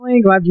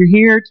family. Glad you're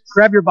here.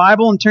 Grab your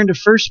Bible and turn to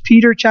 1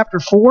 Peter chapter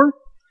 4.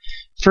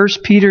 1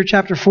 Peter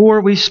chapter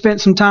 4. We spent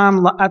some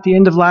time at the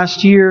end of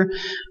last year,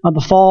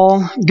 the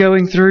fall,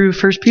 going through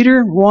 1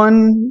 Peter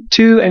 1,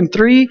 2, and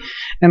 3.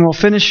 And we'll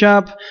finish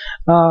up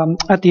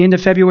at the end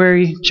of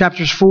February,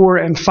 chapters 4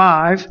 and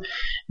 5.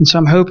 And so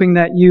I'm hoping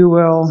that you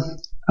will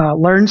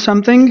learn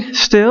something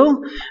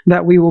still,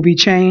 that we will be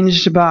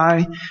changed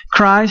by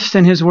Christ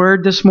and His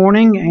Word this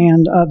morning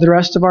and the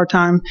rest of our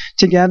time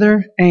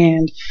together.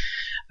 And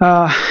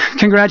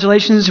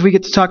congratulations, we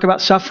get to talk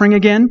about suffering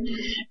again.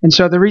 And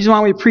so the reason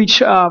why we preach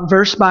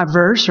verse by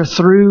verse or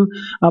through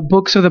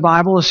books of the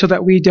Bible is so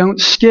that we don't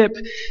skip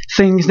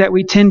things that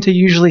we tend to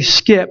usually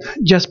skip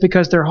just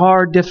because they're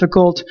hard,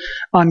 difficult,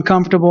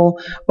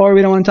 uncomfortable, or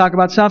we don't want to talk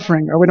about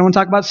suffering, or we don't want to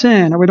talk about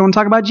sin, or we don't want to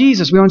talk about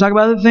Jesus. We want to talk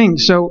about other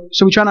things. So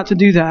we try not to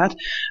do that.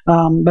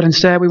 But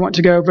instead we want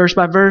to go verse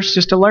by verse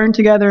just to learn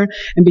together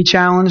and be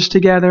challenged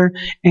together.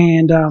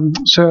 And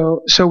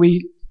so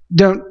we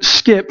don't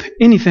skip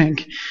anything,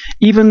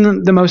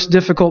 even the most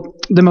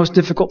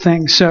difficult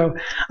things. So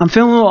I'm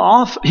feeling a little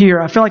off here.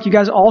 I feel like you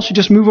guys all should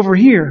just move over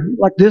here.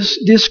 Like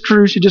this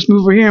crew should just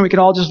move over here and we could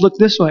all just look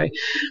this way.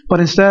 But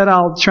instead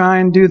I'll try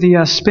and do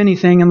the spinny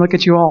thing and look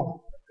at you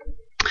all.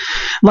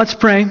 Let's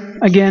pray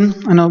again.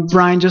 I know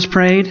Brian just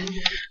prayed,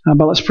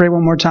 but let's pray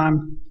one more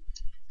time.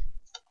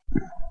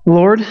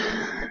 Lord,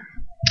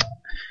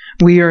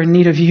 we are in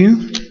need of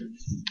you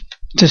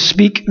to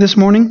speak this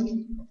morning.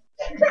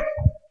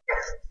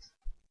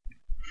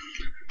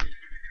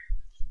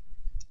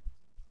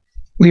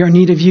 We are in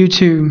need of you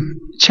to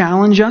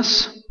challenge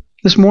us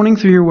this morning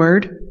through your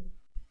word.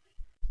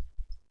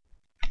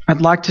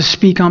 I'd like to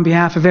speak on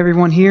behalf of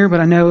everyone here,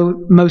 but I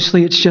know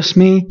mostly it's just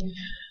me.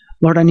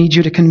 Lord, I need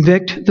you to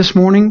convict this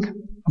morning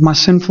of my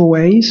sinful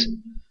ways,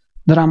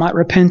 that I might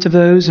repent of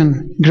those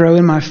and grow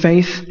in my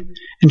faith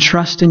and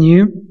trust in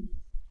you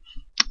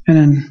and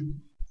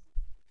in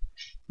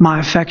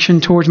my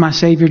affection towards my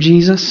Savior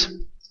Jesus.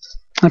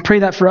 I pray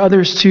that for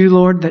others too,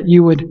 Lord, that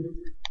you would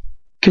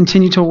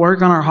continue to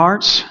work on our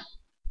hearts.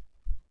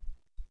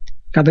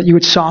 God, that you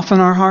would soften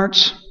our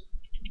hearts.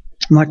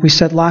 And like we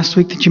said last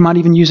week, that you might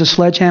even use a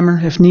sledgehammer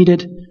if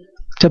needed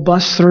to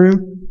bust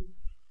through.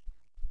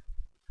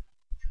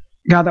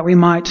 God, that we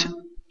might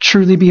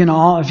truly be in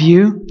awe of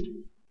you.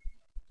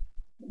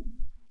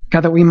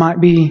 God, that we might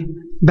be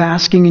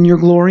basking in your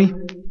glory.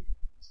 God,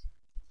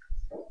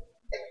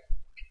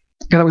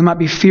 that we might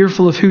be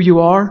fearful of who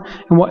you are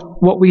and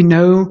what we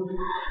know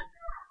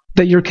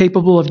that you're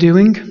capable of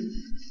doing.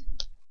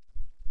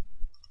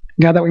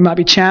 God, that we might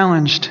be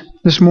challenged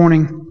this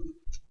morning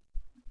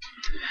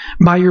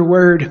by your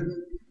word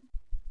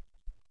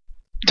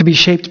to be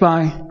shaped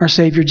by our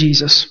Savior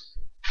Jesus.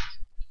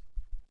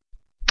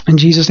 In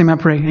Jesus' name I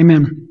pray.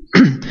 Amen.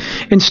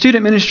 In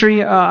student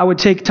ministry, I would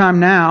take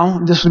time now,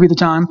 this would be the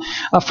time,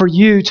 for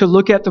you to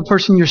look at the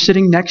person you're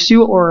sitting next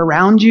to or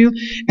around you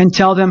and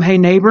tell them, hey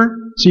neighbor,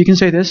 so you can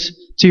say this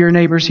to your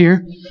neighbors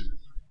here.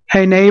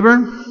 Hey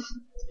neighbor,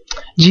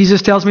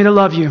 Jesus tells me to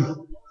love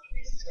you.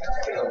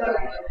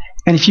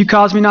 And if you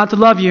cause me not to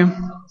love you,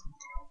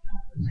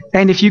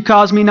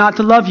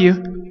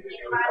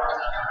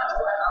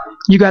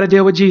 you got to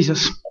deal with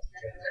Jesus.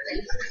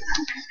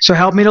 So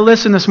help me to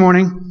listen this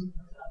morning.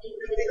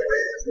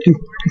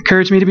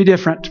 Encourage me to be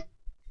different.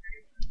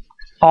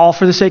 All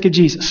for the sake of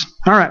Jesus.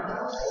 All right.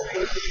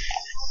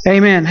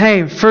 Amen.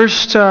 Hey, 1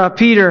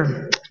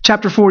 Peter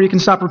chapter 4. You can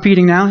stop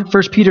repeating now.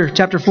 1 Peter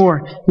chapter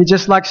 4. You're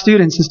just like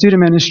students in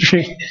student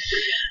ministry.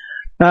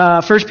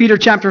 1 Peter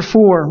chapter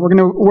 4. We're going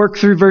to work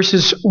through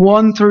verses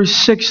 1 through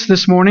 6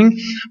 this morning.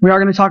 We are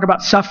going to talk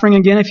about suffering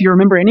again. If you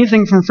remember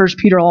anything from 1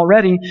 Peter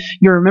already,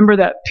 you'll remember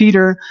that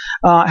Peter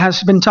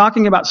has been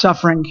talking about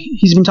suffering.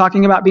 He's been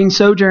talking about being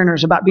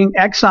sojourners, about being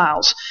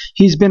exiles.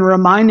 He's been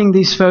reminding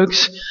these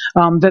folks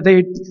that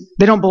they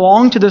don't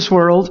belong to this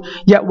world,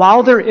 yet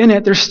while they're in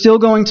it, they're still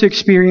going to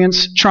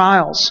experience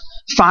trials,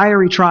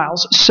 fiery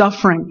trials,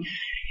 suffering.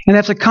 And they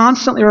have to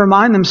constantly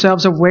remind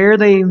themselves of where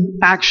they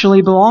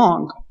actually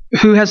belong.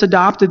 Who has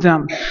adopted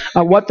them,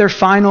 what their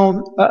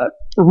final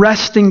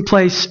resting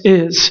place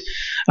is,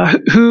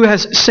 who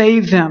has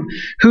saved them,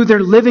 who their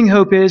living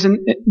hope is,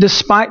 and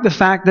despite the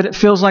fact that it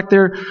feels like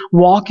they're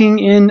walking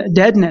in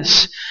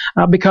deadness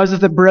because of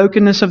the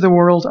brokenness of the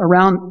world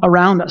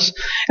around us.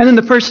 And then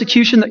the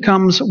persecution that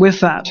comes with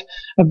that,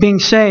 of being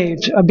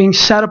saved, of being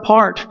set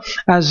apart,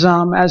 as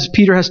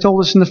Peter has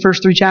told us in the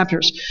first 3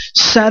 chapters.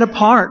 Set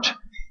apart.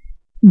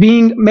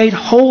 Being made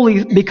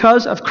holy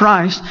because of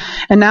Christ.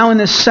 And now in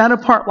this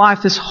set-apart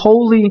life, this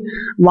holy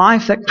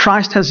life that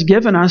Christ has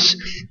given us,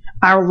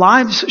 our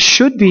lives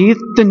should be,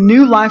 the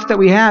new life that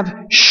we have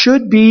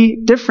should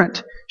be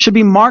different, should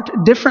be marked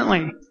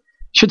differently,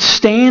 should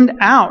stand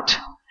out.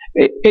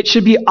 It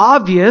should be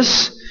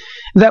obvious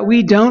that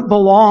we don't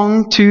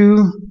belong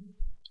to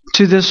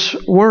this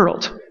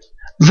world.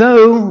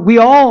 Though we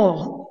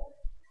all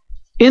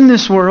in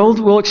this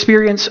world will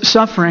experience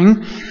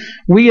suffering,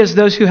 we as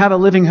those who have a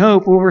living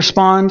hope will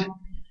respond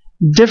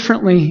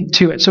differently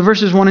to it. So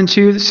verses 1 and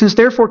 2, since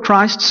therefore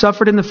Christ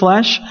suffered in the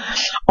flesh,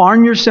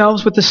 arm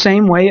yourselves with the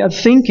same way of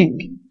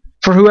thinking.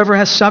 For whoever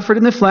has suffered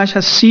in the flesh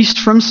has ceased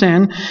from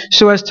sin,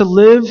 so as to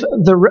live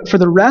for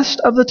the rest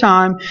of the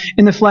time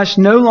in the flesh,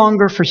 no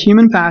longer for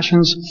human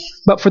passions,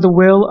 but for the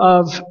will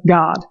of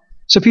God.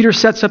 So Peter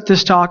sets up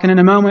this talk, and in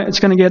a moment it's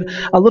going to get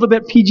a little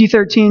bit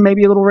PG-13,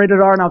 maybe a little rated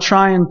R, and I'll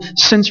try and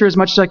censor as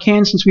much as I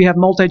can since we have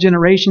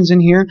multi-generations in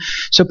here.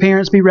 So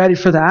parents, be ready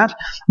for that.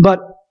 But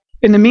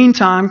in the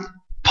meantime,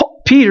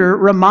 Peter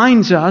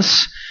reminds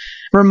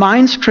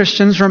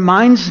Christians,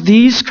 reminds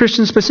these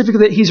Christians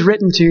specifically that he's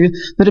written to,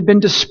 that have been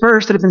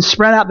dispersed, that have been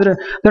spread out, that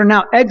are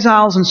now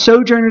exiles and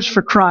sojourners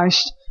for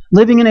Christ,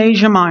 living in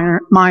Asia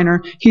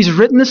Minor. He's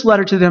written this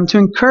letter to them to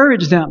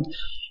encourage them.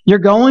 You're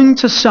going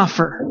to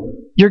suffer.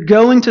 You're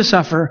going to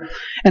suffer.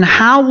 And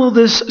how will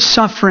this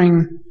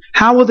suffering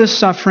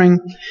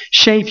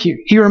shape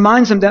you? He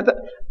reminds them that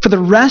for the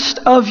rest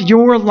of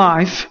your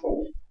life,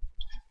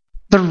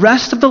 the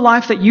rest of the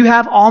life that you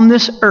have on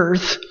this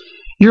earth,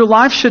 your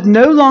life should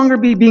no longer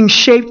be being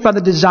shaped by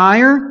the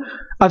desire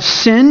of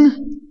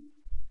sin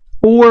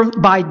or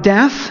by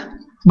death,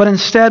 but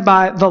instead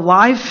by the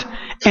life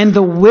and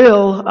the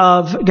will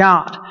of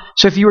God.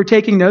 So if you were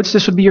taking notes,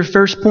 this would be your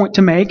first point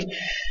to make.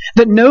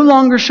 That no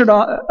longer should,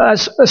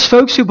 as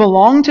folks who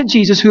belong to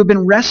Jesus, who have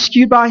been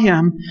rescued by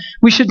Him,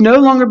 we should no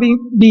longer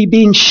be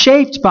being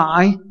shaped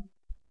by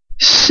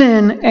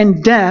sin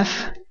and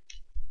death,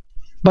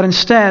 but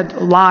instead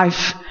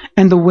life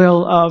and the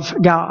will of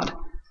God.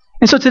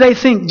 And so today,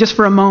 think just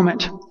for a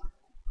moment.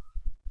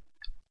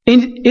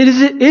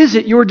 Is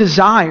it your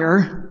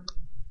desire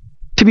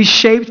to be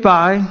shaped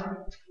by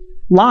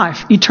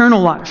life,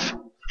 eternal life,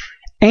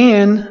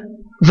 and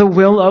the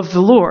will of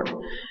the Lord?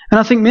 And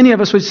I think many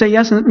of us would say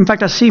yes. In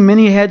fact, I see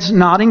many heads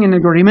nodding in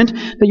agreement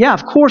that, yeah,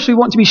 of course we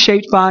want to be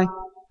shaped by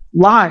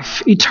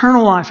life,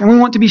 eternal life, and we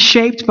want to be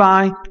shaped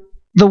by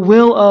the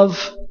will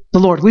of the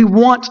Lord. We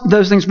want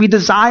those things. We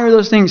desire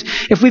those things.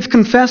 If we've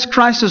confessed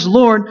Christ as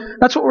Lord,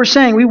 that's what we're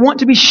saying. We want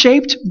to be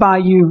shaped by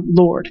you,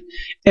 Lord.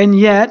 And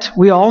yet,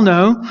 we all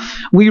know,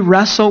 we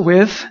wrestle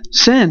with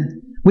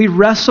sin. We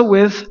wrestle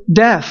with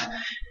death.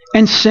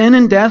 And sin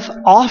and death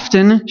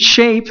often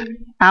shape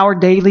our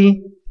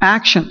daily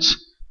actions.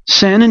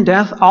 Sin and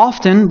death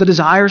often, the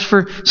desires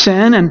for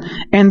sin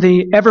and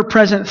the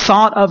ever-present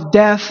thought of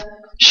death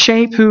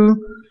shape who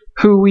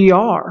we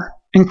are.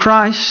 And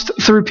Christ,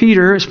 through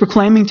Peter, is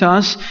proclaiming to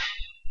us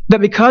that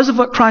because of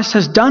what Christ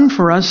has done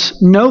for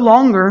us, no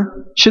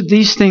longer should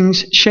these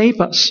things shape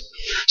us.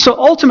 So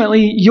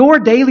ultimately, your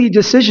daily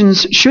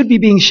decisions should be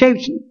being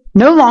shaped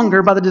no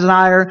longer by the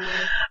desire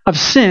of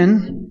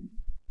sin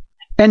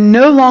and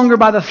no longer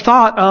by the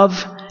thought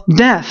of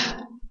death.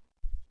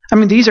 I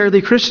mean, these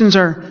early Christians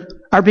are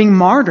being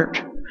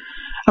martyred.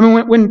 I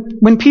mean,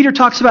 when Peter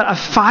talks about a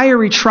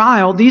fiery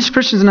trial, these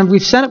Christians, and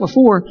we've said it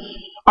before,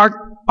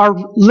 are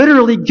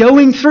literally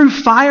going through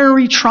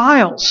fiery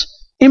trials.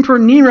 Emperor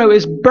Nero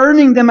is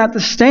burning them at the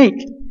stake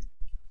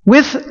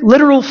with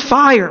literal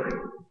fire.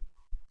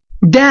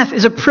 Death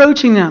is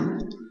approaching them.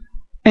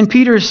 And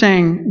Peter is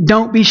saying,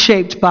 don't be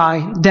shaped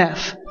by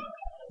death.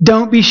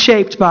 Don't be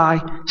shaped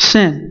by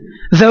sin.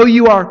 Though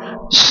you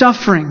are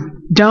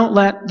suffering, don't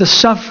let the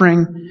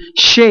suffering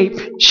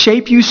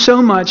shape you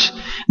so much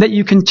that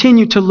you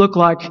continue to look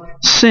like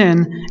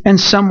sin and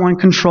someone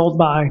controlled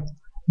by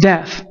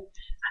death.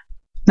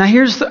 Now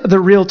here's the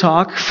real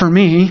talk for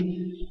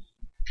me.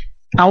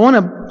 I want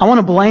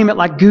to blame it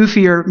like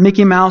Goofy or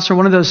Mickey Mouse or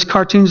one of those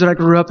cartoons that I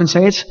grew up and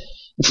say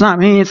it's not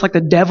me, it's like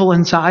the devil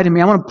inside of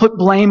me. I want to put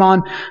blame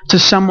on to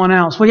someone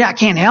else. Well, yeah, I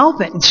can't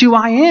help it. It's who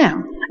I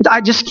am.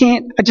 I just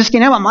can't help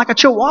it. I'm like a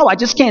chihuahua. I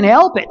just can't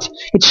help it.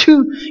 It's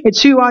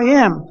who I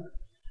am.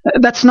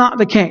 That's not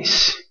the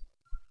case.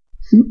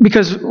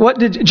 Because what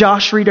did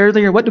Josh read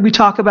earlier? What did we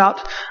talk about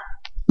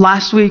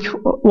last week?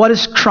 What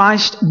is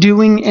Christ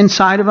doing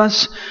inside of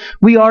us?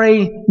 We are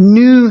a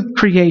new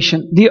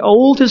creation. The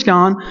old is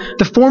gone.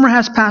 The former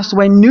has passed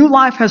away. New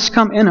life has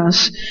come in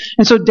us.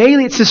 And so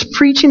daily it's this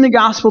preaching the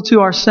gospel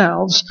to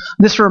ourselves,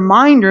 this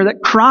reminder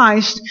that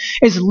Christ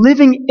is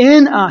living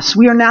in us.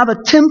 We are now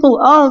the temple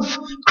of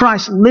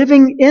Christ,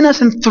 living in us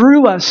and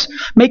through us,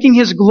 making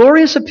His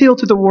glorious appeal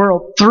to the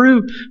world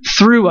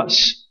through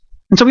us.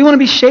 And so we want to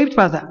be shaped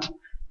by that.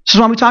 This is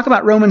why we talk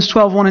about Romans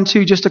 12, 1 and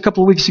 2 just a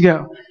couple of weeks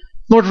ago.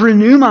 Lord,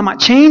 renew my mind,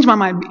 change my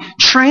mind,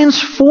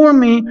 transform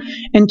me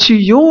into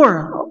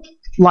your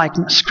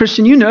likeness.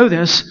 Christian, you know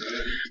this,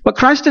 but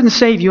Christ didn't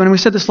save you, and we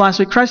said this last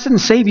week, Christ didn't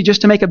save you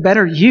just to make a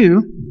better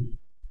you.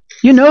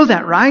 You know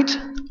that, right?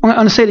 I'm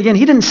going to say it again.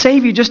 He didn't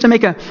save you just to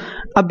make a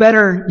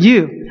better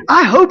you.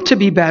 I hope to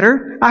be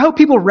better. I hope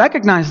people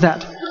recognize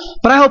that.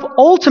 But I hope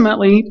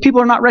ultimately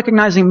people are not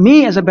recognizing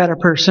me as a better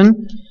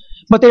person,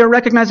 but they are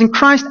recognizing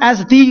Christ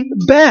as the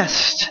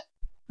best.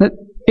 That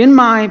in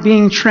my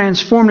being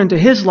transformed into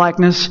His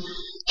likeness,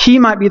 He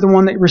might be the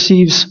one that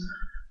receives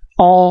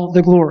all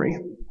the glory.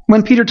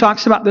 when Peter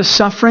talks about the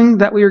suffering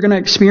that we are going to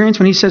experience,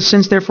 when he says,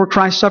 since therefore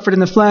Christ suffered in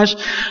the flesh,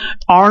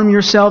 arm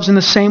yourselves in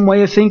the same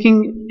way of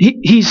thinking,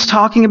 he's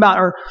talking about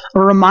or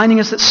reminding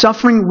us that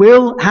suffering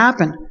will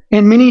happen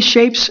in many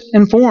shapes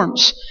and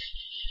forms.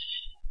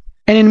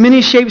 And in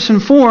many shapes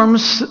and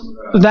forms,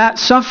 that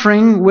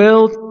suffering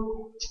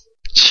will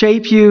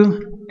shape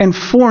you and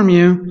form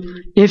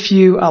you if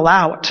you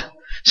allow it.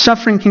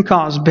 Suffering can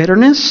cause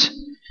bitterness.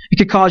 It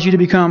could cause you to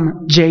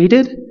become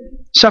jaded.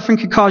 Suffering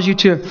could cause you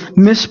to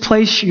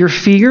misplace your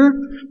fear,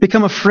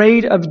 become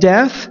afraid of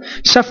death.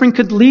 Suffering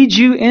could lead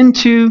you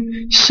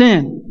into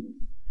sin.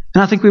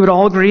 And I think we would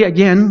all agree,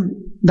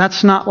 again,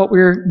 that's not what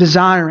we're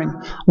desiring.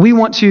 We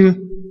want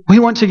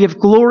to give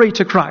glory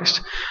to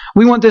Christ.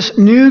 We want this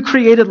new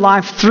created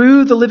life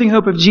through the living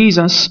hope of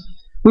Jesus.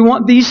 We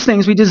want these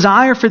things. We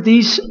desire for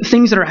these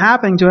things that are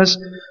happening to us,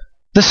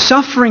 the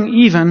suffering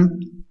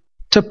even,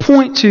 to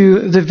point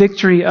to the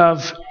victory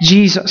of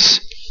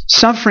Jesus.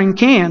 Suffering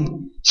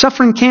can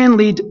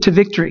lead to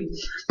victory.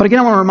 But again,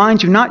 I want to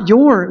remind you, not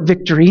your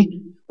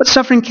victory, but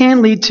suffering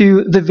can lead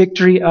to the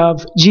victory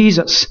of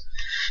Jesus.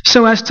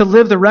 So as to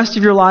live the rest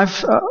of your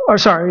life,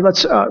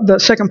 the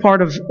second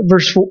part of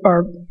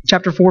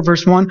chapter 4,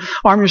 verse 1,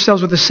 arm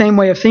yourselves with the same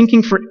way of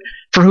thinking, for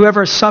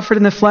whoever has suffered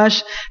in the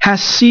flesh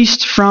has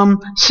ceased from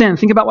sin.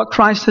 Think about what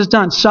Christ has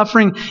done,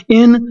 suffering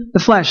in the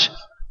flesh,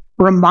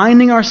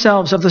 reminding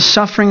ourselves of the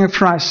suffering of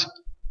Christ,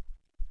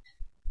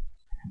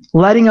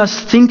 letting us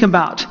think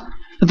about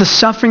that the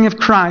suffering of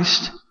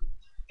Christ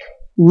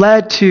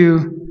led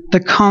to the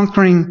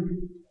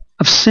conquering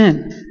of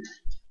sin.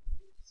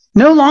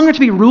 No longer to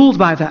be ruled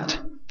by that.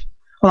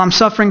 Well, I'm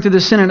suffering through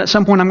this sin and at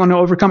some point I'm going to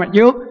overcome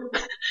it.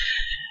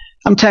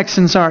 I'm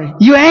Texan, sorry.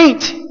 You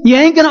ain't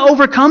going to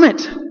overcome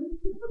it.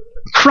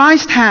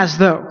 Christ has,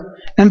 though.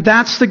 And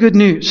that's the good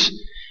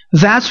news.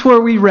 That's where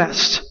we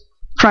rest.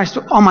 Christ,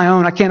 on my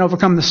own, I can't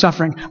overcome the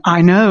suffering.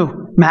 I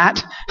know,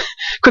 Matt.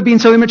 Quit being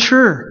so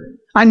immature.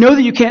 I know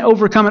that you can't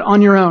overcome it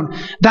on your own.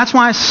 That's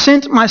why I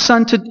sent my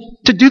Son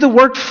to do the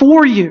work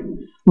for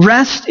you.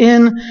 Rest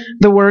in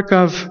the work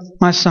of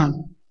my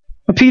Son.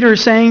 But Peter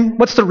is saying,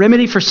 what's the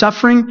remedy for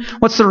suffering?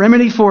 What's the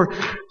remedy for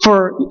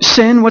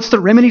sin? What's the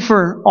remedy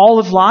for all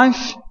of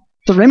life?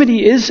 The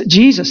remedy is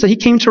Jesus, that He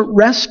came to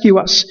rescue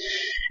us.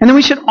 And then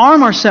we should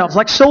arm ourselves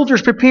like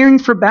soldiers preparing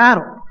for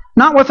battle,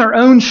 not with our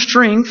own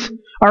strength,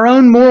 our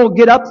own moral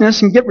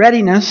get-upness and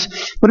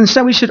get-readiness, but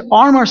instead we should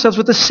arm ourselves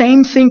with the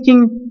same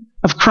thinking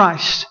of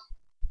Christ,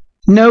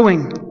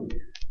 knowing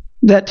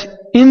that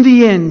in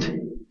the end,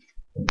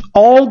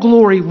 all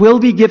glory will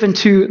be given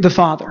to the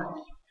Father.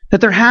 That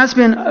there has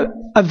been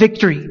a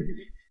victory.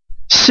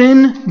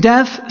 Sin,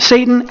 death,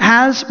 Satan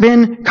has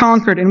been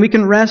conquered, and we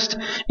can rest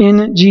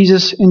in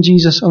Jesus and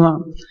Jesus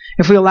alone.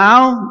 If we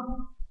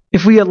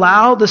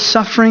allow the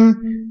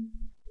suffering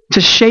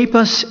to shape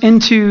us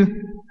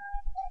into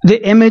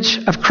the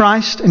image of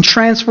Christ and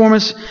transform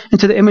us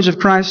into the image of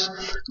Christ,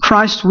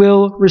 Christ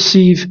will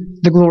receive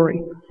the glory.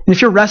 And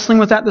if you're wrestling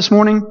with that this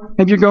morning,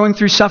 maybe you're going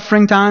through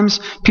suffering times,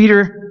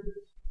 Peter,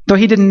 though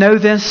he didn't know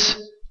this,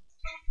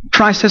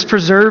 Christ has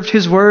preserved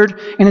His Word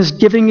and is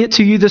giving it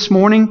to you this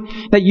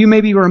morning, that you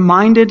may be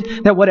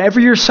reminded that whatever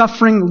your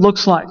suffering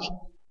looks like,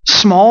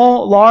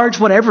 small, large,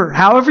 whatever,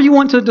 however you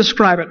want to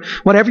describe it,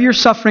 whatever your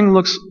suffering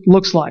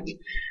looks like,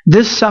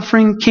 this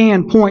suffering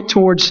can point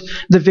towards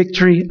the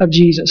victory of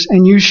Jesus.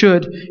 And you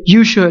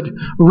should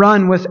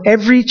run with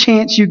every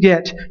chance you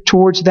get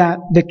towards that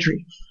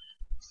victory.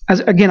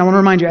 Again, I want to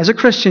remind you, as a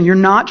Christian, you're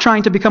not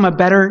trying to become a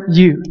better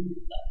you.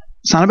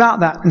 It's not about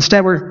that.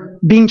 Instead, we're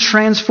being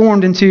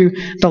transformed into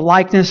the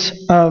likeness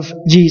of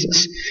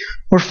Jesus.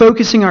 We're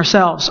focusing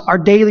ourselves, our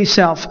daily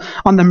self,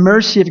 on the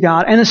mercy of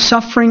God and the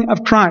suffering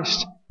of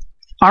Christ.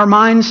 Our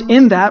minds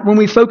in that, when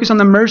we focus on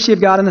the mercy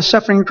of God and the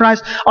suffering of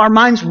Christ, our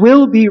minds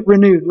will be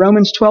renewed.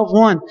 Romans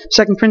 12:1,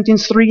 2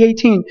 Corinthians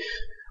 3:18.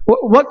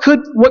 What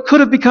could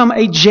have become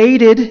a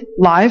jaded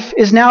life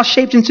is now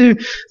shaped into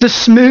the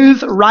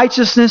smooth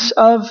righteousness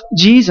of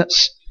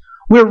Jesus.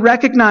 We're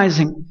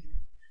recognizing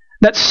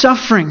that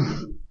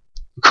suffering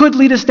could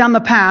lead us down the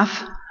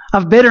path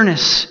of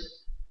bitterness,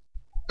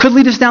 could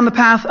lead us down the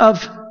path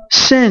of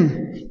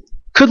sin,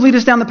 could lead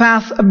us down the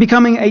path of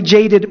becoming a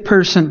jaded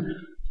person.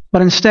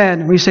 But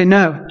instead, we say,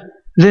 no,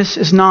 this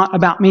is not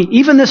about me.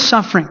 Even this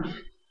suffering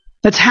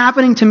that's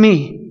happening to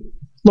me,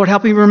 Lord,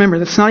 help me remember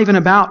that's not even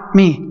about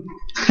me.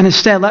 And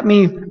instead, let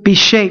me be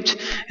shaped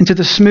into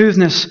the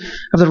smoothness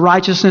of the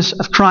righteousness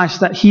of Christ,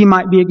 that He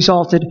might be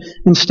exalted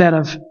instead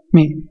of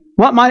me.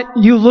 What might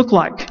you look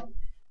like?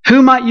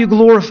 Who might you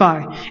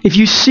glorify if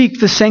you seek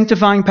the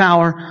sanctifying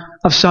power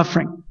of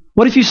suffering?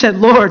 What if you said,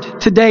 Lord,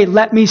 today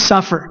let me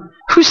suffer?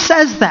 Who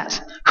says that?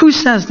 Who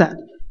says that?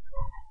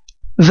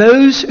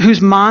 Those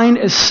whose mind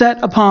is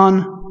set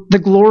upon the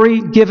glory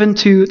given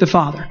to the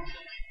Father.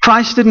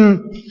 Christ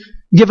didn't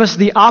give us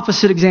the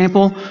opposite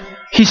example.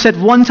 He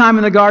said one time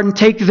in the garden,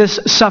 take this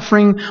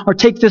suffering or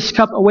take this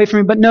cup away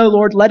from me. But no,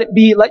 Lord, let it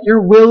be, let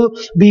your will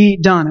be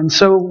done. And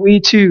so we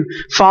too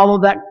follow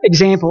that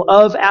example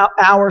of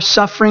our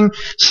suffering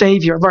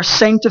Savior, of our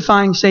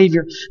sanctifying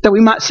Savior, that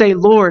we might say,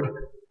 Lord,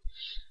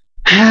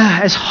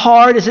 as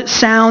hard as it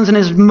sounds and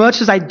as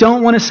much as I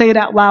don't want to say it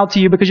out loud to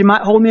you because you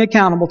might hold me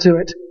accountable to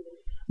it,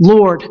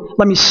 Lord,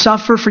 let me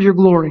suffer for your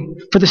glory,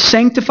 for the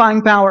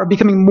sanctifying power of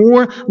becoming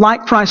more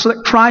like Christ, so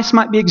that Christ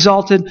might be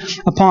exalted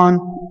upon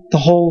the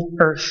whole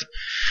earth.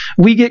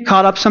 We get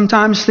caught up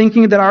sometimes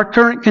thinking that our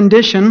current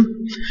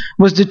condition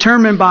was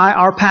determined by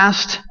our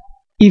past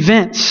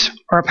events,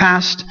 our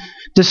past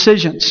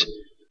decisions.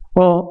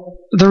 Well,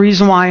 the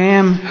reason why I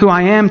am who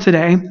I am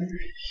today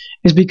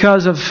is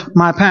because of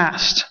my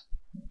past.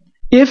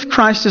 If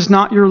Christ is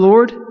not your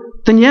Lord,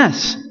 then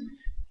yes,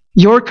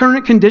 your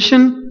current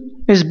condition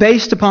is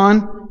based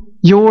upon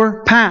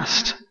your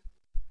past.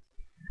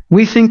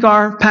 We think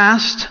our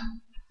past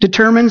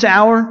determines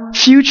our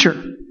future.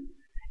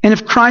 And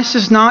if Christ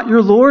is not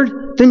your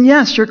Lord, then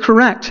yes, you're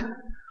correct.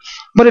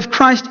 But if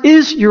Christ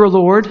is your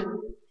Lord,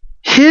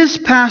 His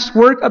past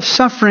work of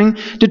suffering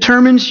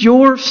determines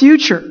your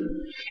future.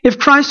 If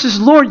Christ is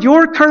Lord,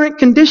 your current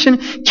condition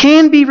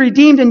can be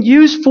redeemed and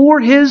used for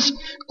His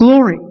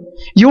glory.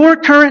 Your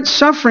current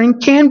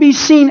suffering can be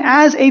seen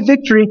as a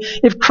victory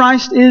if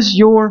Christ is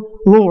your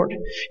Lord.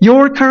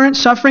 Your current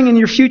suffering and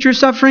your future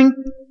suffering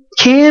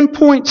can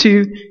point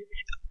to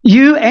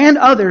you and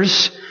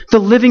others the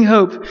living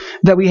hope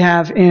that we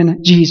have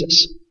in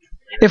Jesus.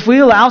 If we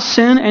allow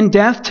sin and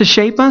death to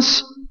shape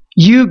us,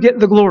 you get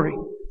the glory.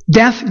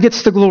 Death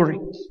gets the glory.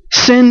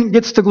 Sin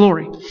gets the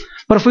glory.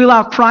 But if we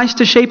allow Christ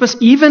to shape us,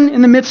 even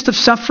in the midst of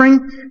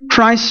suffering,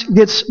 Christ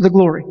gets the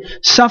glory.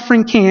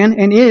 Suffering can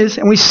and is,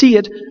 and we see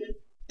it,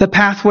 the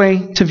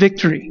pathway to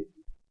victory.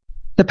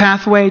 The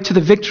pathway to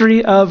the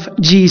victory of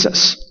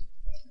Jesus.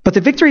 But the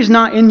victory is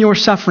not in your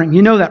suffering.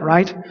 You know that,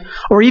 right?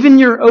 Or even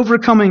your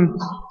overcoming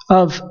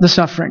of the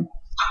suffering.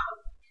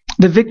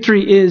 The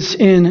victory is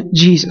in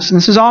Jesus. And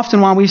this is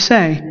often why we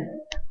say,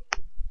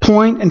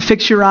 point and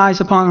fix your eyes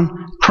upon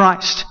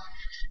Christ.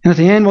 And at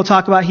the end, we'll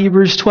talk about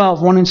Hebrews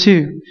 12, 1 and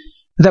 2.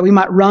 That we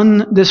might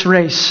run this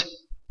race.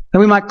 That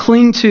we might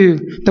cling to.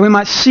 That we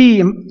might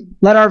see and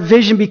let our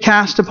vision be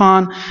cast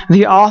upon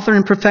the author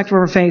and perfecter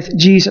of our faith,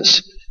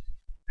 Jesus,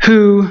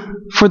 who,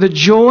 for the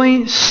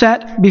joy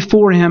set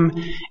before Him,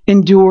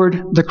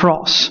 endured the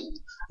cross.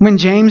 When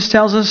James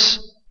tells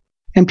us,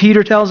 and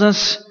Peter tells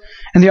us,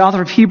 and the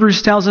author of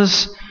Hebrews tells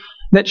us,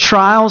 that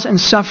trials and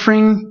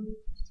suffering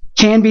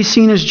can be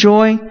seen as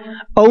joy,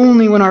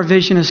 only when our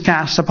vision is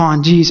cast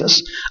upon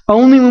Jesus.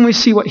 Only when we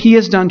see what He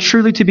has done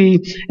truly to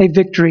be a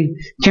victory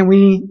can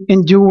we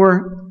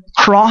endure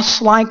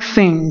cross-like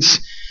things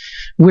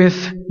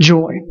with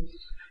joy.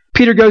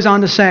 Peter goes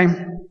on to say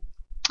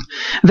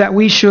that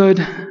we should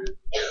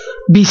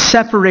be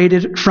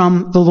separated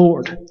from the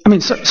Lord.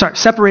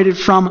 Separated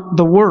from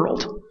the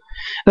world.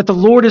 That the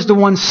Lord is the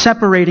one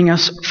separating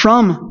us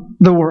from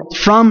the world,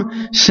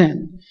 from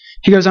sin.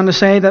 He goes on to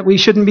say that we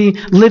shouldn't be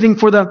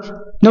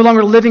no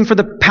longer living for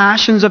the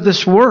passions of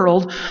this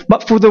world,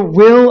 but for the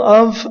will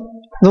of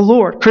the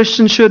Lord.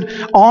 Christians should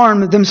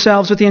arm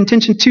themselves with the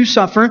intention to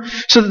suffer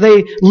so that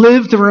they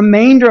live the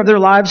remainder of their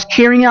lives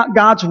carrying out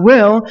God's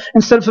will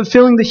instead of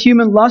fulfilling the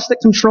human lust that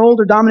controlled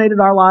or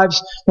dominated our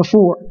lives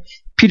before.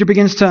 Peter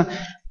begins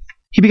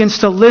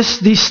to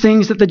list these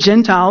things that the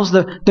Gentiles,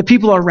 the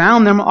people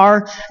around them,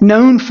 are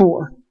known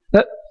for.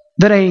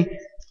 That a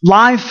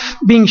life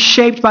being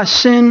shaped by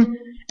sin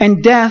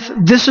and death,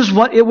 this is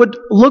what it would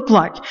look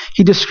like.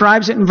 He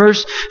describes it in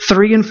verse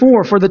 3 and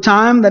 4. For the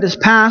time that is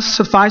past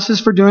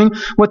suffices for doing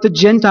what the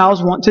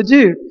Gentiles want to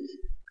do.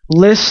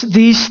 List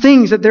these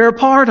things that they're a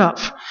part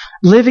of.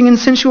 Living in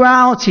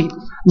sensuality,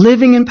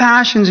 living in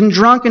passions and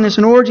drunkenness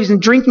and orgies and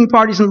drinking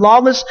parties and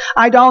lawless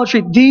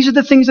idolatry. These are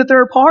the things that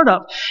they're a part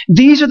of.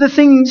 These are the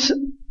things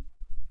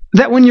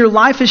that when your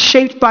life is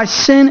shaped by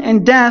sin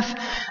and death,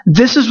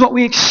 this is what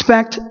we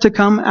expect to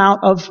come out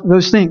of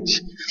those things.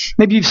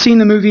 Maybe you've seen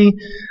the movie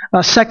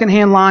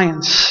Secondhand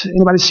Lions.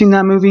 Anybody seen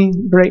that movie?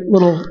 Great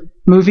little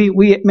movie.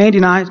 Mandy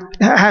and I,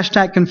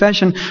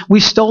 #confession, we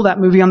stole that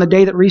movie on the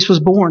day that Reese was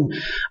born.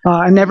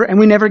 And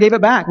we never gave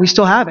it back. We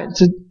still have it.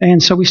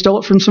 And so we stole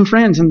it from some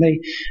friends, and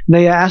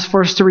they asked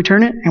for us to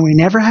return it, and we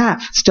never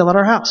have. It's still at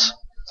our house.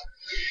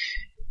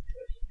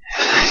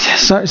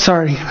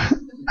 Sorry.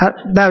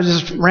 That was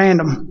just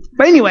random.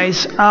 But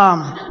anyways,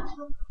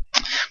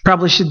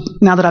 probably should,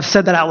 now that I've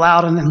said that out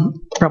loud, and then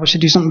probably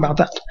should do something about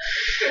that.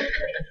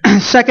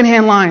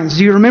 Secondhand Lions.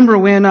 Do you remember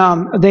when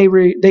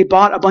they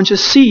bought a bunch of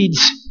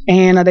seeds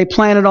and they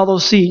planted all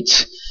those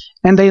seeds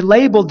and they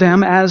labeled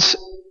them as,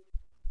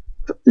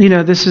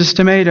 this is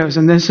tomatoes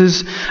and this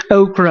is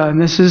okra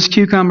and this is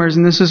cucumbers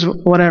and this is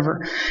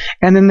whatever.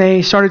 And then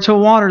they started to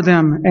water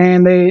them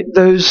and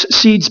those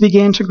seeds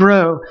began to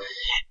grow.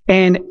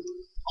 And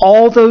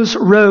all those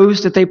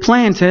rows that they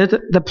planted,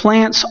 the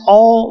plants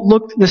all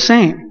looked the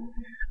same.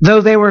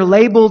 Though they were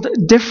labeled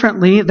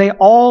differently, they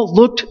all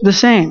looked the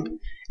same.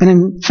 And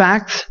in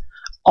fact,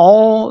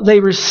 all they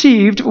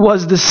received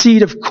was the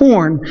seed of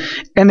corn.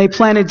 And they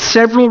planted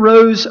several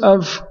rows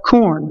of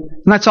corn.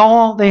 And that's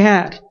all they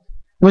had. It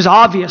was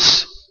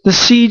obvious. The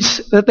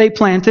seeds that they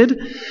planted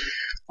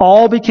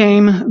all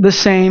became the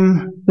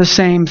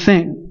same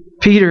thing.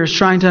 Peter is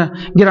trying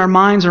to get our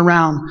minds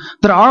around.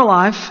 That our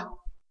life,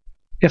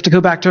 you have to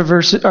go back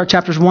to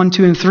chapters 1,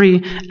 2, and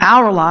 3,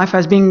 our life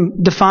as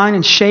being defined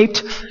and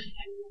shaped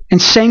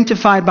and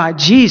sanctified by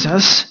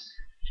Jesus,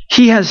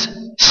 He has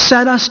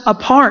set us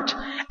apart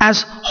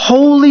as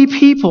holy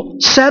people,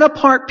 set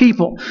apart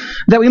people,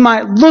 that we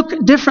might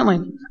look differently,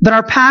 that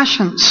our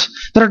passions,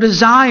 that our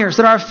desires,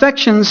 that our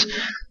affections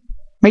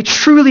may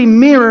truly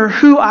mirror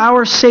who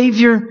our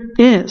Savior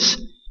is.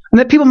 And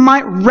that people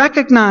might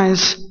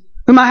recognize,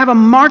 we might have a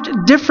marked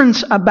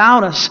difference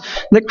about us,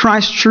 that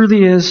Christ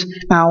truly is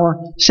our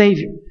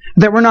Savior.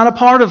 That we're not a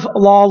part of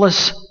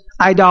lawless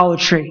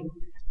idolatry.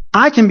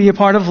 I can be a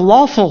part of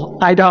lawful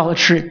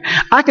idolatry.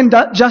 I can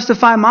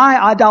justify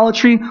my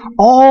idolatry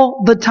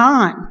all the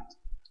time.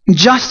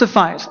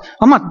 Justify it.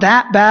 I'm not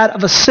that bad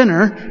of a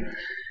sinner.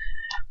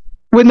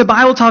 When the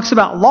Bible talks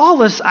about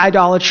lawless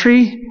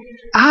idolatry,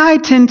 I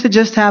tend to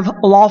just have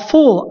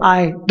lawful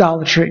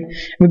idolatry.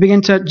 We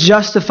begin to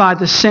justify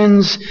the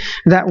sins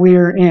that we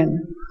are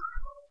in.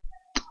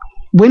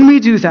 When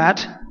we do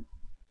that,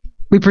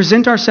 we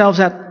present ourselves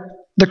at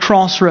the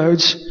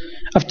crossroads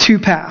of two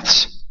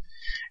paths.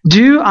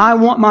 Do I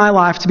want my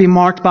life to be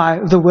marked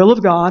by the will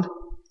of God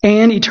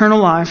and eternal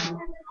life,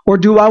 or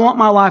do I want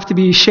my life to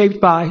be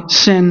shaped by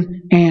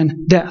sin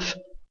and death?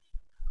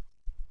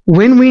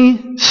 When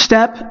we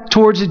step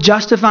towards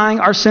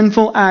justifying our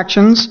sinful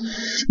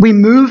actions, we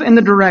move in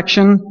the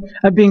direction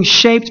of being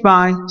shaped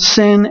by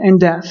sin and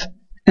death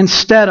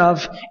instead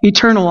of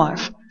eternal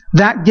life.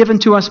 That given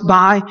to us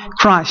by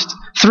Christ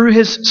through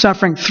His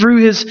suffering,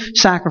 through His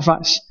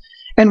sacrifice.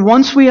 And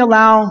once we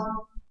allow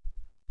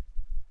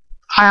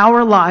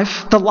our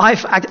life,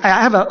 I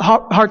have a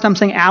hard time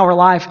saying our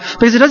life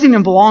because it doesn't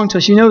even belong to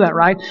us. You know that,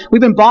 right?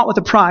 We've been bought with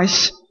a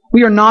price.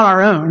 We are not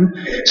our own.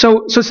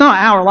 So it's not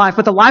our life,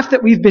 but the life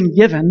that we've been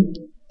given,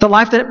 the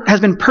life that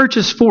has been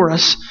purchased for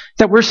us,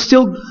 that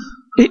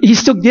He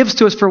still gives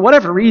to us for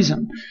whatever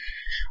reason.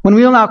 When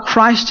we allow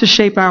Christ to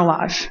shape our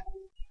life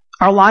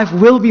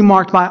will be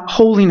marked by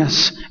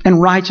holiness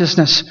and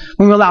righteousness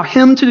when we allow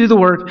Him to do the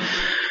work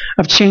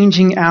of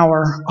changing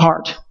our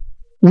heart.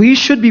 We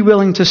should be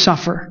willing to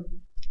suffer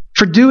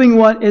for doing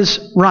what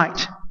is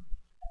right,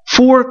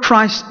 for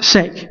Christ's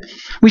sake.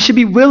 We should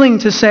be willing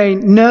to say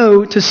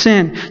no to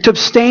sin, to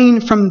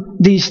abstain from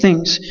these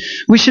things.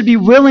 We should be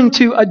willing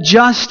to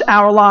adjust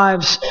our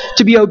lives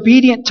to be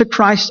obedient to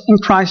Christ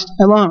and Christ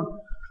alone.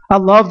 I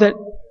love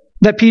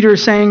that Peter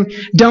is saying,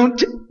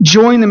 don't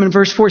join them in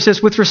verse 4. He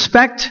says, with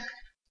respect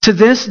to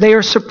this, they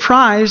are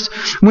surprised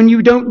when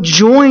you don't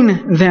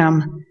join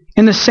them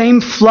in the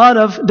same flood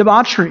of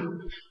debauchery.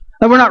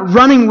 That we're not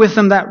running with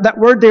them. That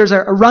word there's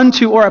a run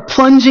to or a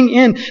plunging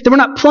in. That we're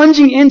not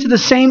plunging into the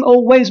same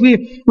old ways.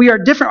 We are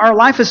different. Our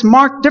life is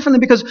marked differently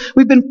because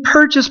we've been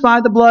purchased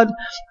by the blood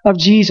of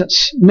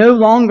Jesus. No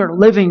longer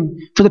living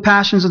for the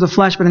passions of the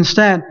flesh, but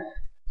instead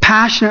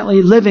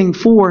passionately living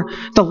for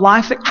the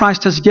life that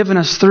Christ has given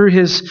us through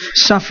His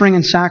suffering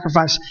and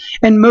sacrifice.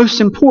 And most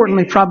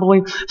importantly,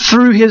 probably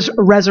through His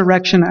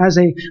resurrection as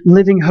a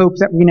living hope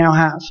that we now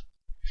have.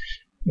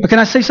 But can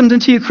I say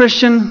something to you,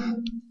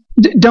 Christian?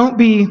 Don't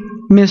be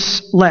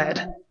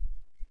misled.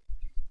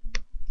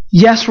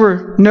 Yes,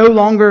 we're no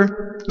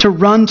longer to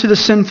run to the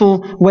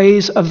sinful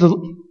ways of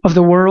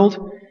the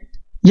world.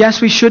 Yes,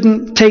 we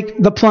shouldn't take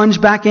the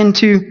plunge back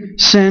into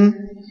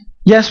sin.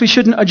 Yes, we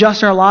shouldn't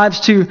adjust our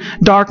lives to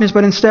darkness,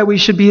 but instead we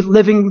should be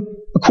living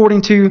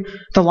according to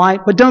the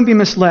light. But don't be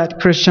misled,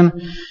 Christian.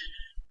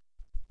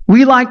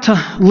 We like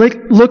to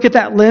look at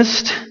that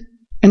list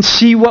and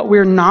see what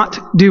we're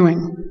not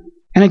doing.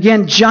 And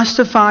again,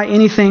 justify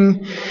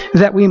anything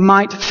that we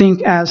might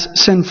think as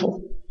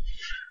sinful.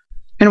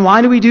 And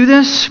why do we do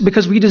this?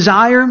 Because we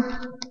desire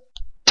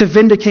to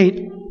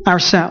vindicate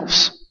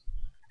ourselves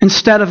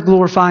instead of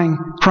glorifying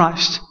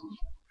Christ.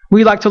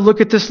 We like to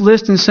look at this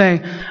list and say,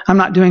 I'm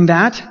not doing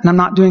that, and I'm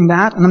not doing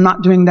that, and I'm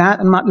not doing that,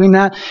 and I'm not doing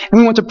that. And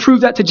we want to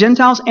prove that to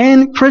Gentiles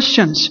and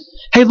Christians.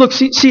 Hey, look,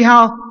 see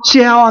how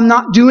I'm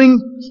not doing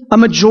a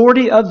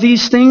majority of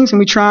these things? And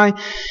we try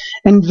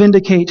and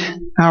vindicate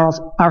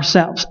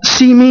ourselves.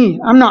 See me,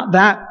 I'm not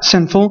that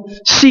sinful.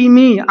 See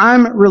me,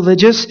 I'm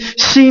religious.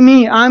 See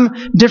me,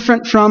 I'm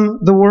different from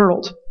the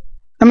world.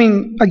 I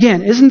mean,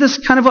 again, isn't this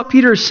kind of what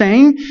Peter is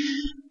saying?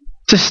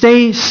 To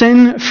stay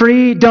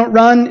sin-free, don't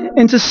run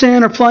into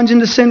sin or plunge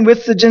into sin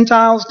with the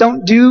Gentiles.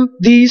 Don't do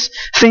these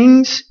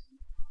things.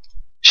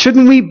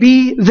 Shouldn't we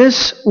be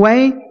this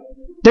way?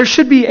 There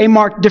should be a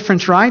marked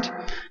difference, right?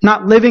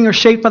 Not living or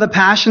shaped by the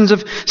passions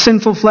of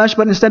sinful flesh,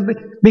 but instead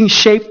being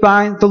shaped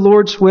by the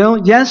Lord's will.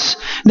 Yes,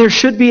 there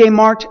should be a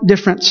marked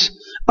difference.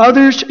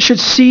 Others should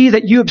see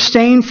that you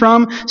abstain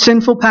from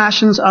sinful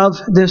passions of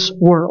this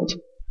world.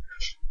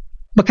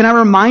 But can I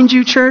remind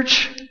you,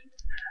 church,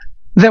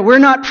 that we're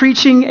not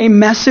preaching a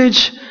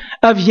message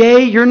of,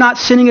 yay, you're not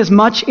sinning as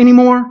much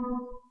anymore.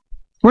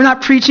 We're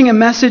not preaching a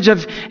message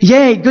of,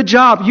 yay, good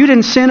job, you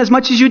didn't sin as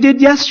much as you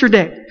did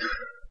yesterday.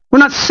 We're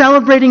not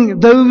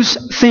celebrating those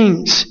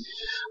things.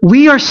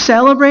 We are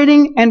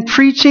celebrating and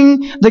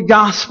preaching the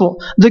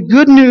gospel, the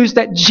good news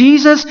that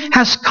Jesus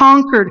has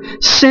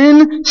conquered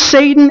sin,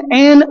 Satan,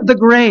 and the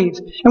grave.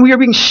 And we are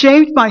being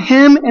shaped by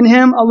Him and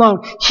Him alone.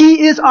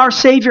 He is our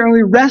Savior, and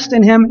we rest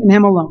in Him and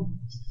Him alone.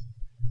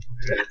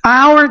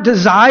 Our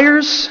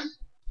desires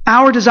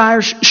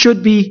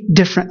should be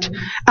different.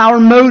 Our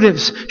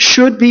motives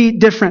should be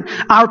different.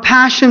 Our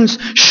passions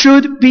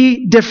should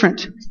be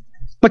different.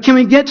 But can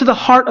we get to the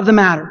heart of the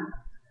matter?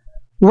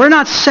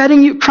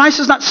 Christ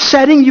is not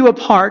setting you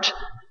apart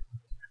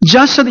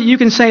just so that you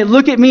can say,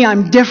 look at me,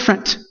 I'm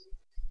different.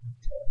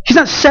 He's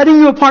not setting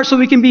you apart so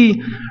we can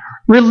be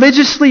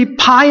religiously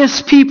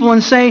pious people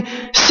and say,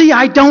 see,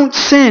 I don't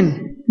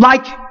sin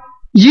like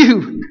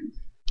you.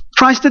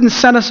 Christ didn't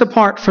set us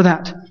apart for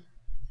that.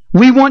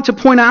 We want to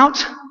point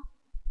out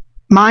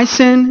my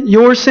sin,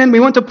 your sin. We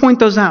want to point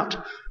those out.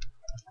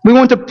 We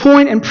want to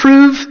point and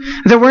prove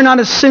that we're not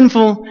as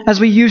sinful as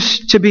we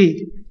used to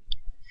be.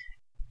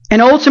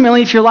 And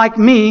ultimately, if you're like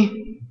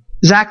me,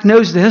 Zach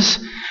knows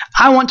this,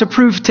 I want to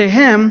prove to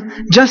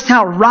him just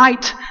how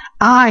right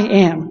I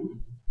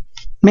am.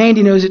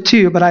 Mandy knows it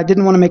too, but I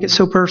didn't want to make it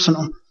so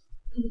personal.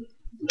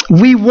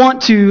 We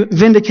want to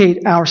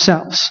vindicate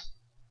ourselves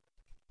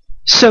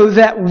so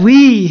that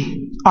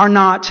we are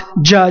not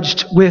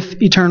judged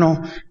with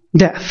eternal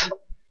death.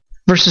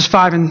 Verses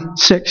 5 and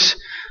 6.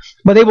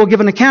 But they will give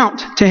an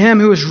account to Him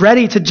who is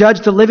ready to judge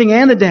the living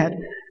and the dead.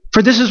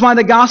 For this is why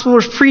the gospel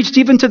was preached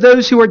even to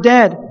those who are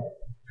dead,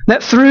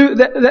 that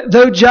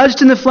though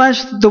judged in the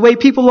flesh the way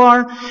people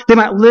are, they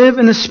might live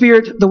in the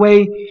Spirit the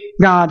way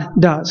God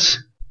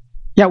does.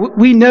 Yeah,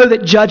 we know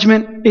that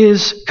judgment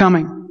is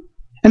coming.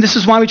 And this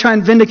is why we try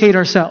and vindicate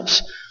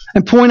ourselves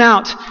and point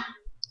out,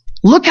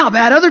 look how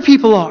bad other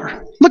people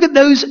are. Look at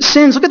those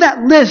sins. Look at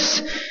that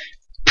list.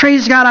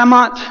 Praise God, I'm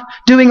not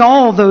doing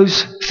all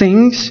those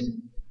things.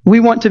 We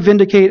want to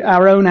vindicate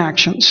our own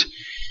actions.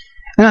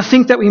 And I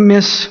think that we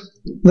miss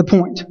the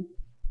point.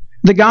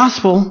 The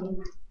gospel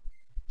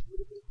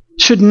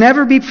should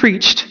never be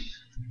preached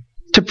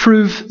to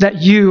prove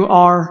that you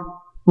are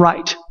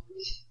right.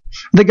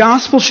 The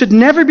gospel should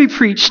never be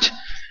preached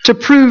to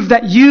prove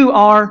that you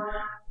are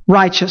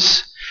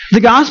righteous.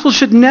 The gospel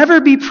should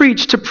never be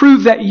preached to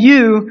prove that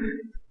you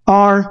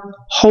are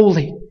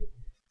holy.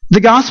 The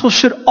gospel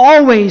should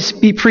always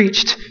be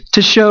preached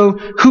to show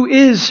who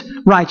is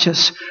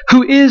righteous,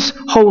 who is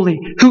holy,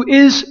 who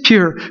is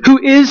pure,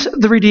 who is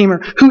the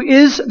Redeemer, who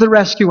is the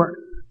rescuer.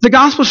 The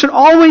gospel should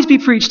always be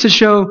preached to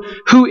show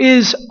who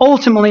is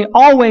ultimately,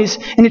 always,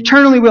 and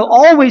eternally will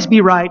always be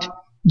right,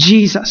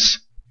 Jesus.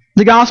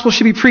 The gospel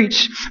should be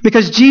preached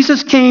because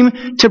Jesus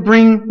came to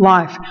bring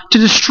life, to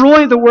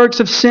destroy the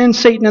works of sin,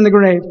 Satan, and the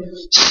grave.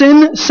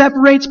 Sin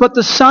separates, but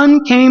the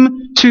Son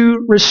came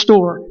to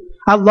restore.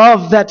 I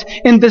love that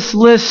in this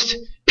list,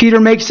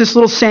 Peter makes this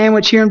little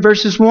sandwich here in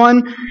verses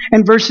 1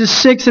 and verses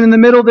 6, and in the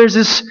middle there's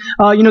this,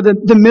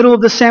 the middle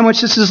of the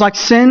sandwich, this is like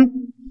sin.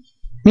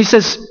 And he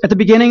says at the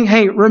beginning,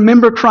 hey,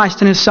 remember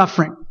Christ and His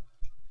suffering.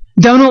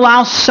 Don't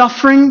allow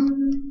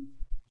suffering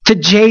to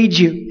jade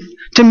you,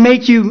 to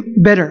make you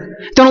bitter.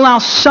 Don't allow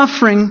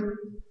suffering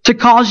to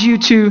cause you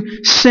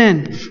to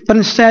sin. But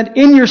instead,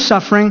 in your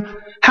suffering,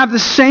 have the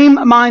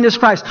same mind as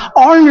Christ.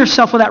 Arm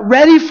yourself with that,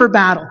 ready for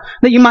battle,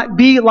 that you might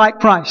be like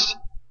Christ.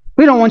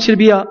 We don't want you to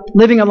be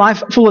living a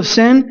life full of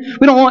sin.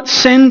 We don't want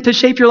sin to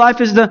shape your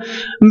life as the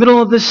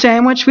middle of the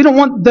sandwich. We don't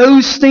want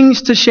those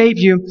things to shape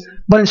you.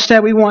 But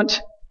instead, we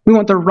want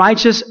the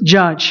righteous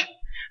judge,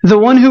 the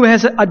one who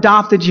has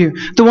adopted you,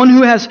 the one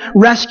who has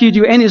rescued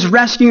you and is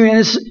rescuing you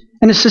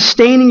and is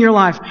sustaining your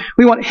life.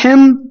 We want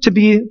Him to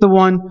be the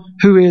one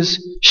who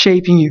is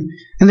shaping you.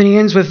 And then he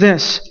ends with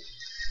this.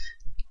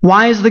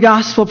 Why is the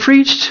gospel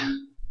preached?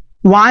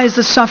 Why is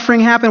the suffering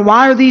happen?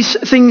 Why are these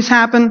things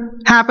happening?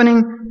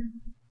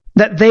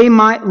 That they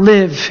might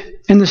live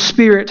in the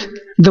Spirit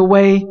the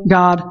way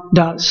God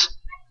does.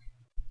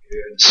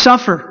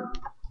 Suffer.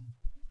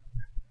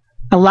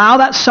 Allow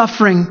that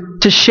suffering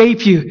to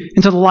shape you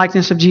into the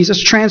likeness of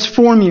Jesus.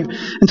 Transform you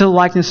into the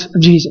likeness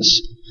of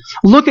Jesus.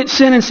 Look at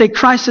sin and say,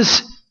 Christ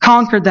has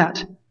conquered that.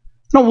 I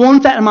don't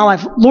want that in my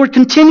life. Lord,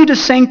 continue to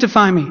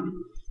sanctify me.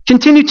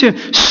 Continue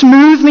to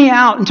smooth me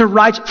out into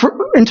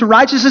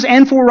righteousness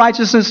and for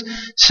righteousness'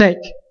 sake.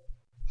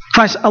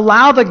 Christ,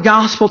 allow the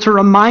gospel to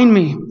remind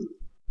me.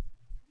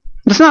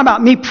 It's not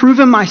about me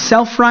proving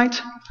myself right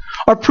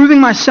or proving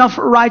myself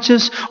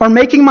righteous or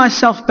making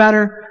myself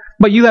better,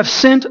 but you have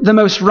sent the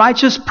most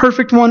righteous,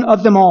 perfect one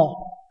of them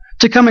all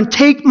to come and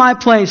take my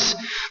place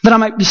that I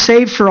might be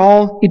saved for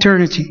all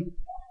eternity.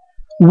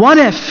 What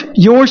if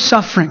you're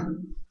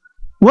suffering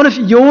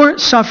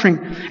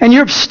and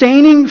you're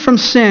abstaining from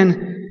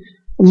sin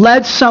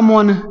led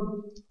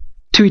someone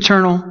to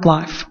eternal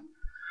life?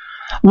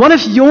 What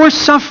if you're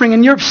suffering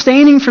and you're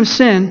abstaining from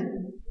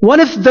sin? What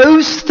if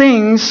those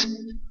things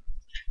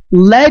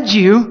led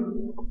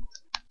you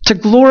to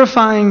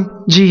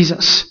glorifying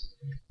Jesus,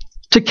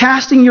 to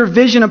casting your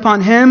vision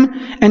upon Him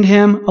and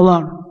Him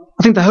alone?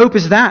 I think the hope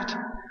is that.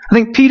 I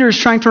think Peter is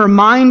trying to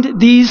remind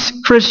these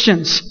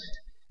Christians,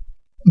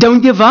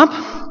 don't give up.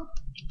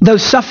 Though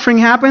suffering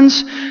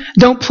happens,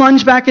 don't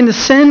plunge back into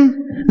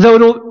sin,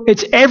 though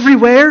it's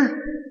everywhere.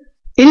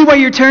 Anywhere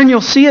you turn,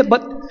 you'll see it,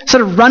 but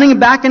instead of running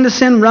back into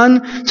sin,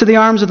 run to the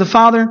arms of the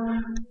Father.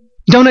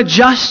 Don't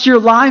adjust your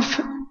life.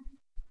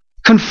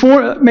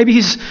 Conform. Maybe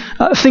he's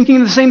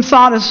thinking the same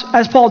thought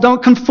as Paul.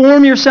 Don't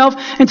conform yourself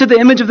into the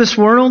image of this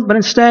world, but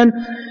instead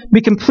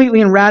be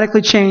completely and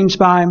radically changed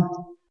by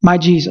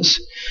Jesus.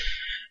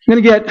 I'm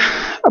going to get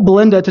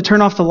Belinda to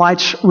turn off the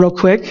lights real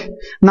quick,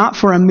 not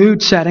for a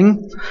mood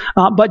setting,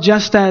 but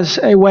just as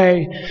a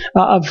way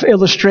of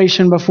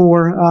illustration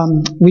before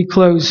we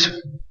close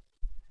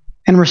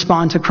and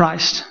respond to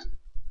Christ.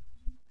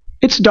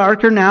 It's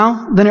darker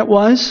now than it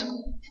was,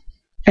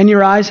 and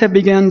your eyes have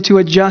begun to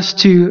adjust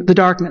to the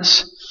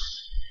darkness.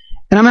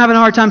 And I'm having a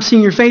hard time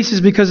seeing your faces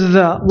because of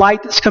the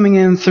light that's coming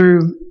in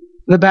through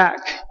the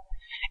back.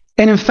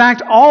 And in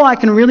fact, all I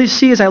can really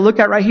see as I look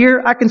out right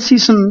here, I can see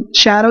some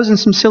shadows and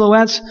some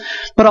silhouettes,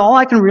 but all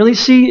I can really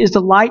see is the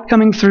light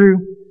coming through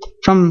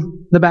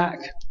from the back.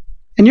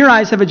 And your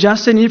eyes have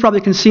adjusted, and you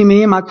probably can see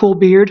me and my cool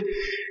beard,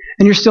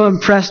 and you're still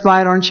impressed by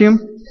it, aren't you?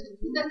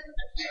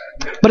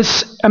 But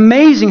it's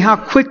amazing how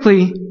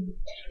quickly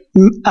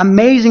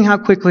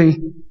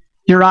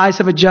your eyes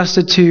have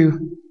adjusted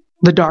to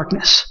the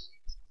darkness.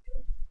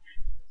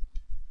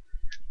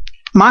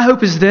 My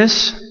hope is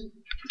this,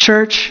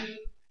 church,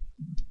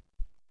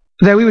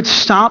 that we would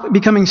stop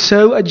becoming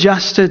so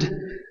adjusted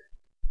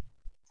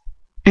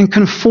and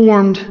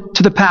conformed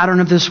to the pattern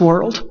of this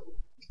world.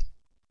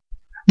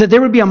 That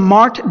there would be a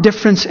marked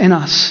difference in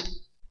us.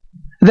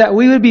 That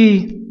we would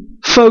be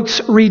folks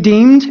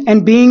redeemed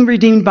and being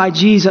redeemed by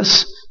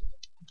Jesus,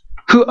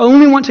 who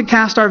only want to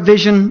cast our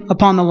vision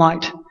upon the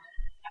light.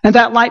 And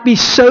that light be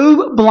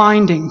so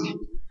blinding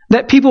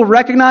that people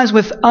recognize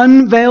with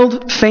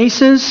unveiled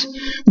faces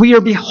we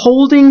are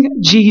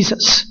beholding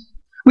Jesus.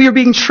 We are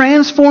being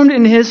transformed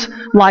in His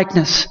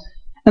likeness,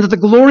 and that the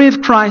glory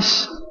of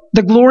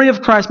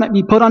Christ might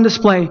be put on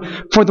display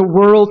for the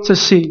world to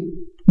see.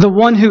 The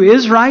one who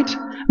is right,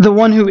 the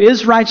one who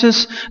is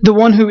righteous, the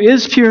one who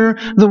is pure,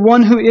 the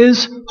one who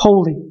is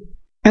holy.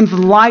 And the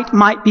light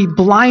might be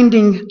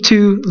blinding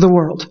to the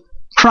world.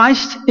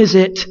 Christ is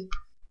it.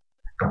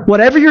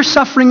 Whatever your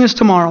suffering is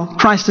tomorrow,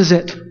 Christ is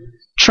it.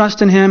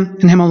 Trust in Him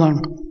and Him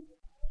alone.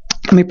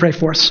 Let me pray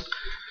for us.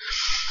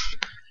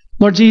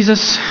 Lord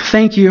Jesus,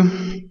 thank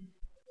you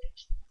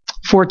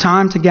for a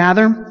time to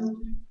gather,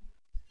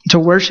 to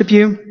worship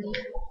you,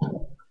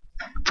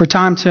 for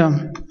time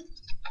to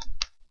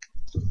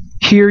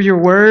hear your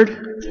word.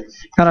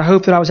 God, I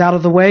hope that I was out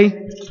of the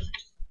way.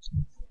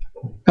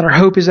 God, our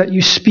hope is that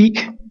you speak.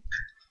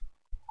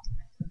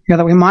 God,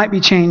 that we might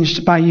be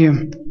changed by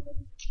you.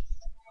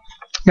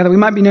 God, that we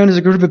might be known as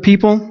a group of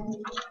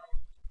people,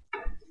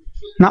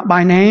 not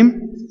by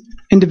name,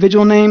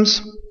 individual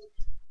names,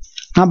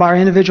 not by our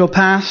individual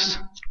past,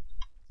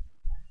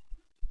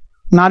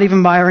 not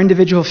even by our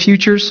individual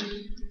futures,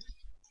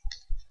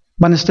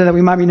 but instead that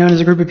we might be known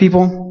as a group of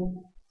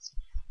people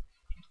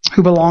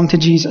who belong to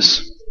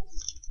Jesus,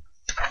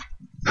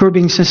 who are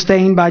being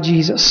sustained by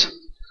Jesus,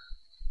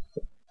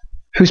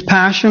 whose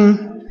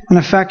passion and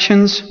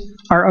affections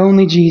are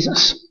only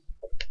Jesus.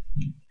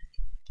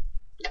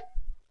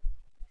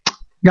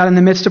 God, in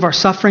the midst of our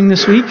suffering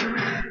this week,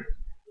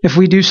 if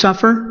we do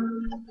suffer,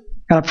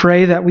 God, I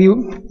pray that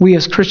we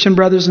as Christian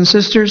brothers and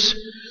sisters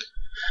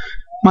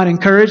might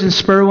encourage and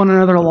spur one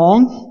another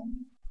along.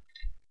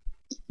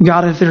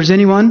 God, if there's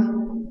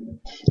anyone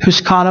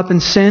who's caught up in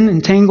sin,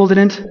 entangled in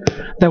it,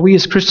 that we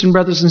as Christian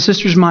brothers and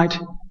sisters might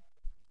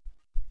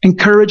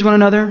encourage one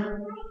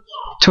another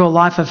to a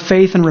life of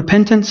faith and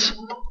repentance.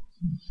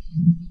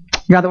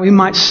 God, that we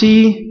might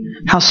see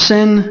how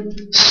sin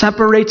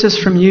separates us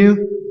from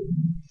you.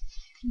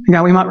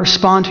 God, we might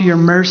respond to your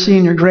mercy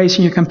and your grace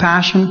and your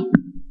compassion.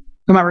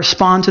 We might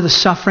respond to the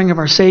suffering of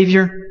our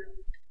Savior.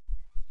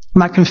 We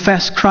might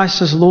confess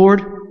Christ as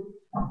Lord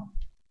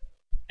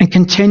and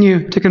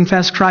continue to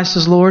confess Christ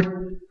as Lord.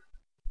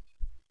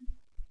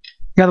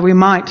 God, that we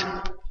might,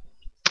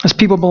 as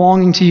people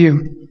belonging to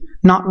you,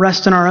 not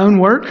rest in our own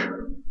work,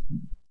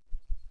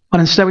 but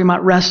instead we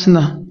might rest in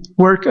the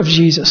work of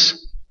Jesus.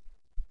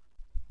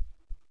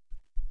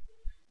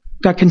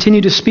 God,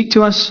 continue to speak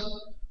to us.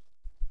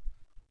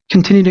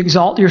 Continue to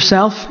exalt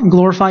yourself and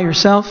glorify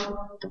yourself.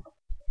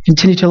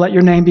 Continue to let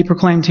your name be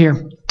proclaimed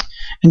here.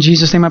 In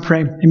Jesus' name I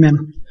pray. Amen.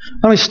 Why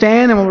don't we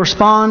stand and we'll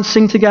respond,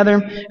 sing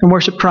together, and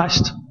worship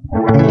Christ.